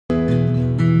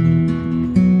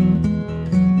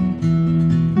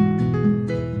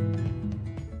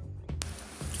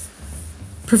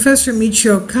Professor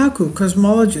Michio-Kaku,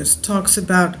 cosmologist, talks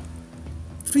about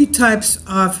 3 types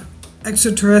of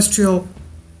extraterrestrial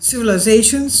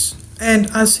civilizations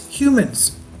and us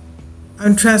humans.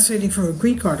 I'm translating from a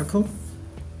Greek article.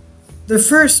 The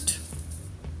first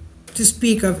to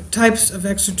speak of types of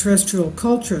extraterrestrial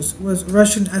cultures was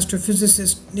Russian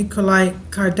astrophysicist Nikola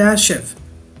Tesla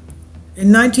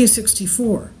in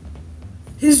 1964.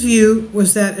 His view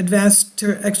was that advanced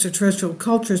extraterrestrial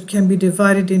cultures can be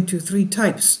divided into 3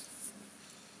 types.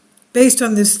 Based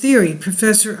on this theory,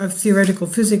 Professor of Theoretical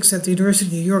Physics at the University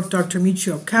of New York, Dr.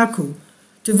 Michio-Kaku,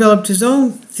 developed his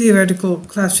own theoretical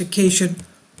classification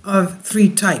of 3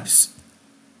 types.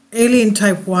 Alien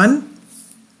Type 1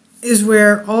 is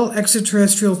where all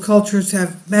extraterrestrial cultures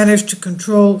have managed to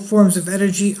control forms of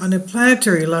energy on a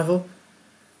planetary level.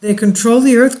 They control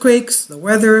the earthquakes, the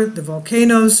weather, the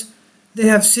volcanoes. They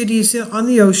have cities on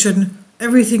the ocean.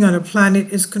 Everything on a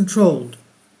planet is controlled.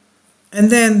 And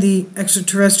then the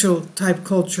extraterrestrial type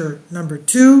culture number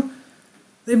 2.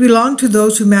 They belong to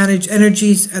those who manage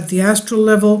energies at the astral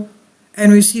level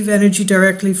and receive energy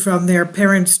directly from their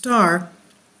parent star.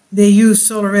 They use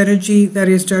solar energy, that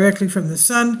is directly from the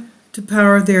sun, to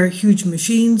power their huge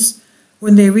machines.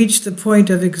 When they reach the point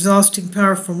of exhausting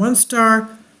power from one star,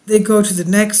 they go to the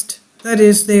next. That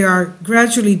is, they are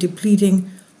gradually depleting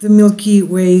the Milky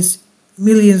Way's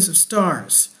millions of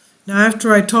stars. Now,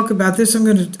 after I talk about this, I'm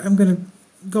going to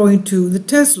go into the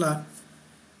Tesla.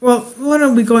 Well, why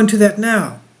don't we go into that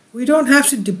now? We don't have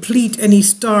to deplete any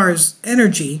star's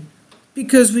energy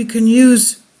because we can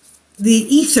use the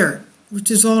ether,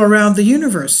 which is all around the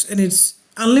universe, and it's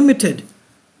unlimited.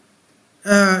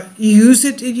 You use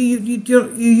it, you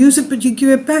use it, but you give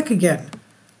it back again.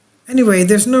 Anyway,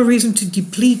 there's no reason to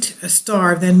deplete a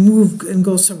star, then move and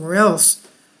go somewhere else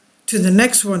to the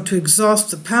next one to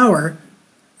exhaust the power.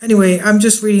 Anyway, I'm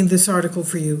just reading this article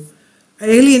for you.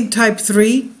 Alien Type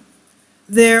 3,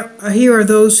 here are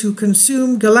those who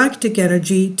consume galactic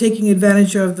energy, taking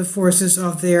advantage of the forces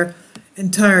of their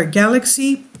entire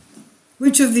galaxy.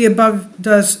 Which of the above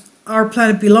does our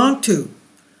planet belong to?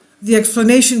 The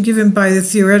explanation given by the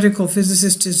theoretical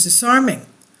physicist is disarming.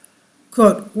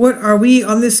 Quote, what are we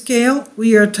on this scale?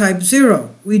 We are type 0.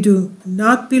 We do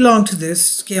not belong to this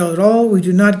scale at all. We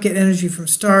do not get energy from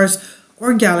stars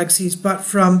or galaxies, but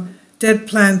from dead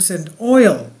plants and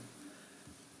oil.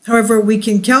 However, we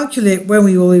can calculate when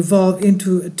we will evolve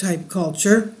into a type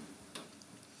culture.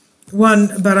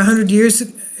 About 100 years.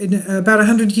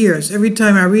 Every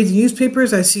time I read the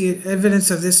newspapers, I see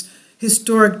evidence of this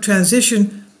historic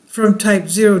transition from type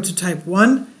 0 to type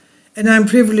 1. And I'm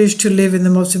privileged to live in the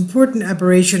most important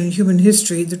aberration in human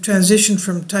history, the transition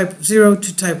from type 0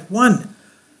 to type 1.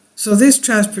 So this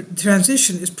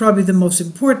transition is probably the most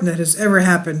important that has ever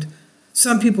happened.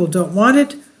 Some people don't want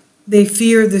it. They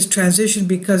fear this transition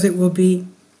because it will be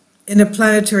in a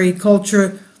planetary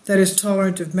culture that is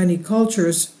tolerant of many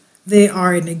cultures. They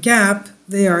are in a gap.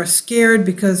 They are scared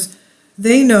because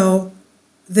they know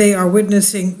they are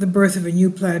witnessing the birth of a new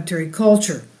planetary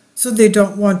culture. So they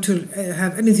don't want to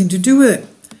have anything to do with it.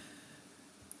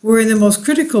 We're in the most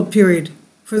critical period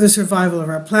for the survival of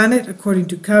our planet, according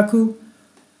to Kaku,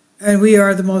 and we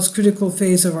are the most critical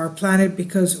phase of our planet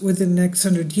because within the next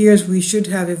 100 years we should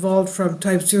have evolved from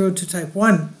type 0 to type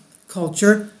 1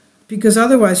 culture, because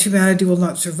otherwise humanity will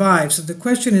not survive. So the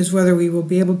question is whether we will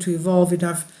be able to evolve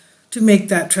enough to make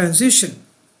that transition.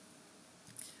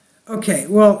 Okay,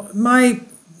 well, my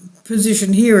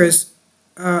position here is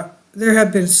there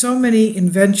have been so many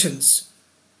inventions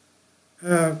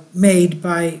made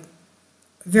by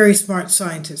very smart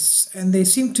scientists, and they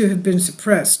seem to have been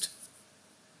suppressed.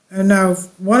 And now,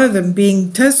 one of them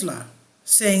being Tesla,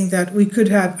 saying that we could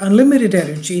have unlimited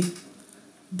energy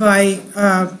by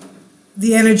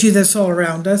the energy that's all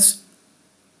around us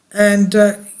and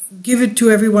give it to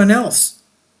everyone else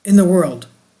in the world.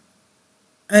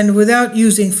 And without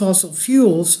using fossil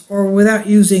fuels or without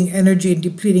using energy and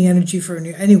depleting energy for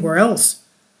anywhere else.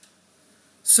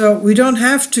 So we don't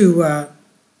have to,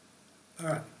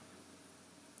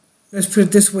 let's put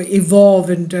it this way, evolve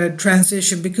and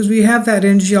transition, because we have that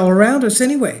energy all around us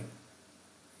anyway.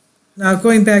 Now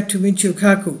going back to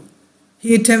Michio-Kaku,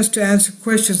 he attempts to answer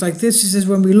questions like this. He says,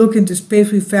 when we look into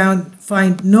space, we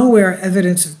find nowhere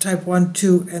evidence of type 1,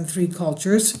 2, and 3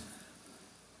 cultures.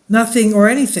 Nothing or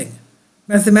anything.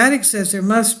 Mathematics says there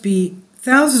must be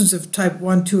thousands of type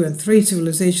 1, 2, and 3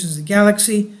 civilizations in the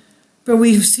galaxy, but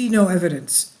we see no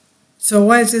evidence. So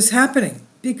why is this happening?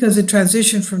 Because the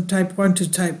transition from type 0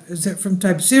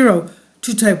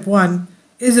 to type 1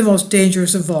 is the most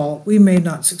dangerous of all. We may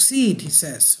not succeed, he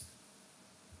says.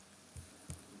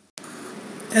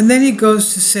 And then he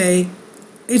goes to say,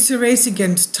 It's a race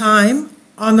against time.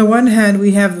 On the one hand,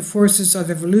 we have the forces of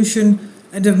evolution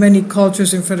and of many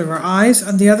cultures in front of our eyes.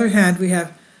 On the other hand, we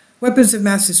have weapons of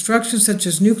mass destruction such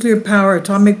as nuclear power,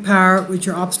 atomic power, which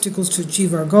are obstacles to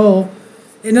achieve our goal.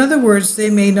 In other words, they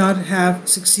may not have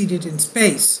succeeded in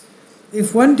space.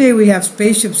 If one day we have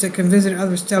spaceships that can visit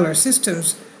other stellar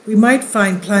systems, we might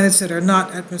find planets that are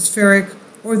not atmospheric,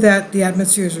 or that the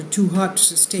atmospheres are too hot to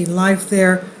sustain life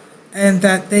there, and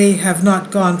that they have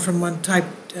not gone from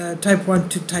type 1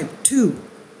 to type 2.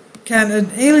 Can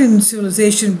an alien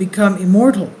civilization become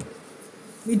immortal?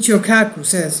 Michio-Kaku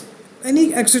says,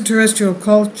 any extraterrestrial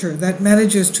culture that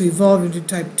manages to evolve into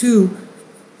type 2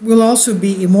 will also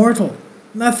be immortal.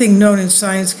 Nothing known in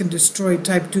science can destroy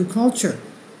type 2 culture.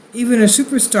 Even a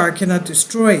superstar cannot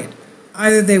destroy it.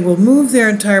 Either they will move their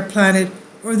entire planet,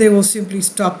 or they will simply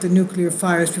stop the nuclear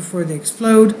fires before they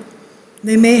explode.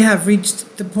 They may have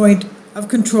reached the point of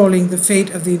controlling the fate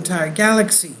of the entire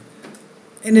galaxy.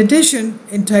 In addition,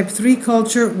 in type 3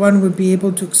 culture, one would be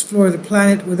able to explore the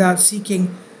planet without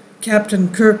seeking Captain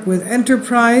Kirk with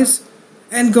Enterprise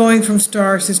and going from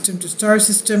star system to star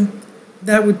system.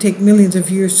 That would take millions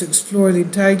of years to explore the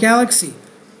entire galaxy.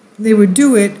 They would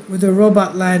do it with a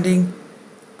robot landing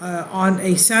on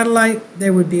a satellite.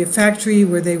 There would be a factory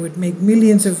where they would make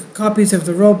millions of copies of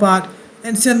the robot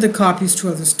and send the copies to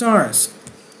other stars.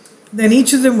 Then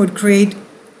each of them would create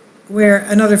where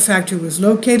another factory was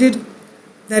located.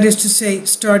 That is to say,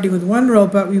 starting with one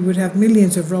robot, we would have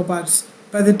millions of robots.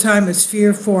 By the time a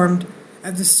sphere formed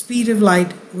at the speed of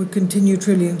light, would continue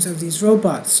trillions of these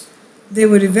robots. They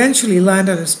would eventually land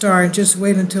on a star and just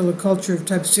wait until the culture of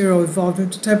type 0 evolved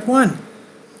into type 1.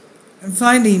 And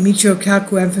finally,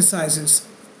 Michio-Kaku emphasizes,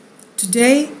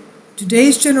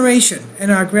 today's generation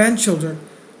and our grandchildren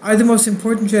are the most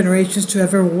important generations to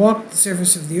ever walk the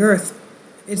surface of the earth.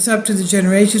 It's up to the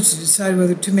generations to decide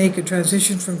whether to make a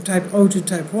transition from type O to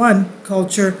type 1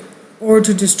 culture or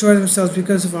to destroy themselves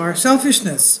because of our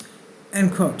selfishness,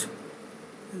 end quote.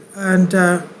 And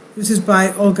this is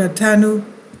by Olga Tanu,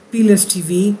 Pilas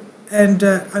TV, and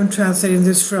I'm translating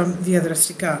this from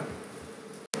Diadrastika.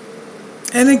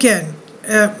 And again,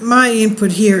 my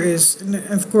input here is, and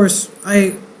of course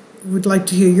I would like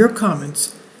to hear your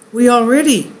comments, we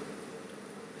already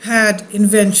had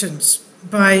inventions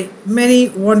by many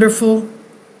wonderful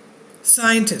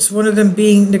scientists, one of them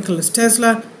being Nikola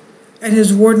Tesla and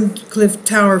his Wardenclyffe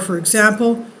Tower, for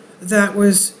example, that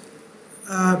was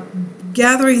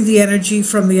gathering the energy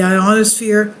from the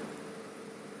ionosphere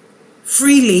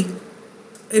freely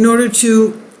in order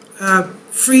to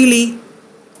freely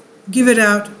give it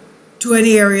out to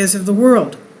any areas of the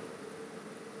world.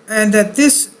 And that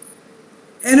this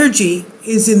energy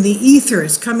is in the ether,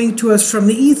 is coming to us from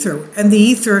the ether, and the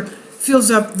ether fills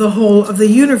up the whole of the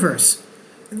universe.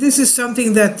 This is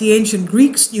something that the ancient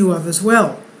Greeks knew of as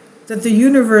well, that the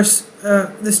universe,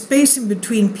 the space in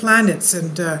between planets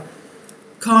and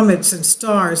comets and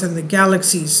stars and the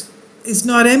galaxies is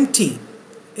not empty.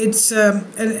 It's an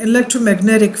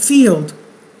electromagnetic field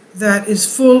that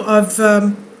is full of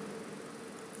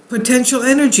potential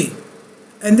energy.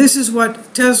 And this is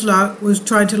what Tesla was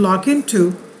trying to lock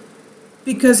into,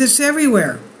 because it's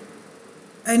everywhere.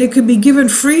 And it could be given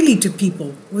freely to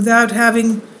people without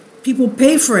having people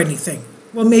pay for anything.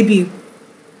 Well, maybe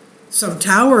some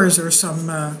towers or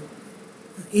some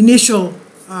initial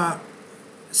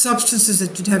substances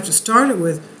that you'd have to start it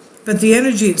with, but the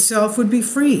energy itself would be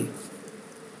free.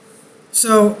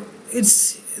 So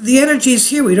the energy is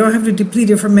here. We don't have to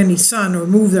deplete it from any sun or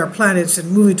move our planets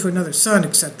and move it to another sun,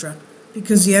 etc.,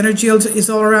 because the energy is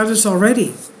all around us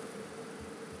already.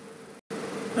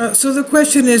 So the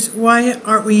question is, why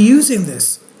aren't we using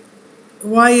this?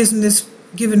 Why isn't this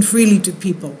given freely to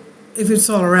people if it's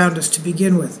all around us to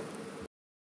begin with?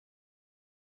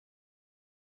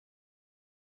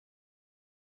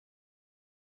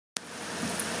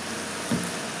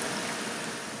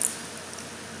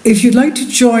 If you'd like to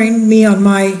join me on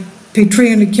my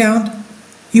Patreon account,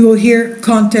 you will hear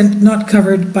content not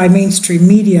covered by mainstream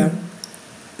media.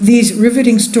 These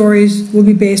riveting stories will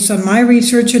be based on my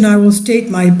research, and I will state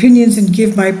my opinions and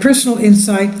give my personal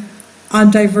insight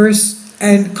on diverse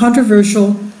and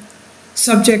controversial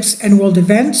subjects and world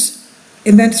events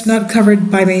not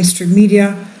covered by mainstream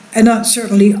media, and not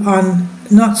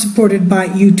supported by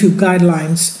YouTube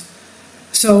guidelines.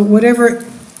 So whatever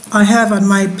I have on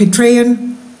my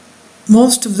Patreon,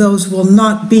 most of those will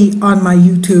not be on my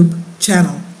YouTube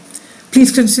channel.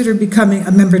 Please consider becoming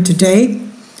a member today.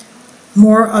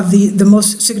 More of the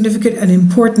most significant and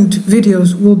important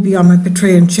videos will be on my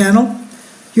Patreon channel.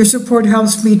 Your support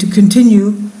helps me to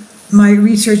continue my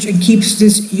research and keeps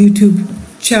this YouTube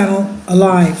channel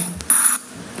alive.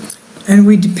 and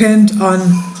we depend on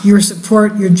your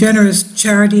support, your generous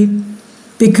charity,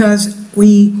 because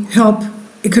we help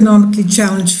economically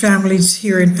challenged families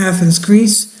here in Athens,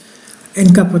 Greece, in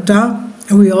Kapota,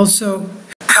 and we also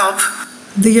help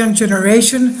the young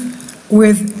generation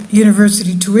with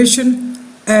university tuition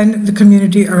and the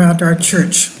community around our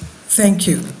church. Thank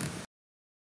you.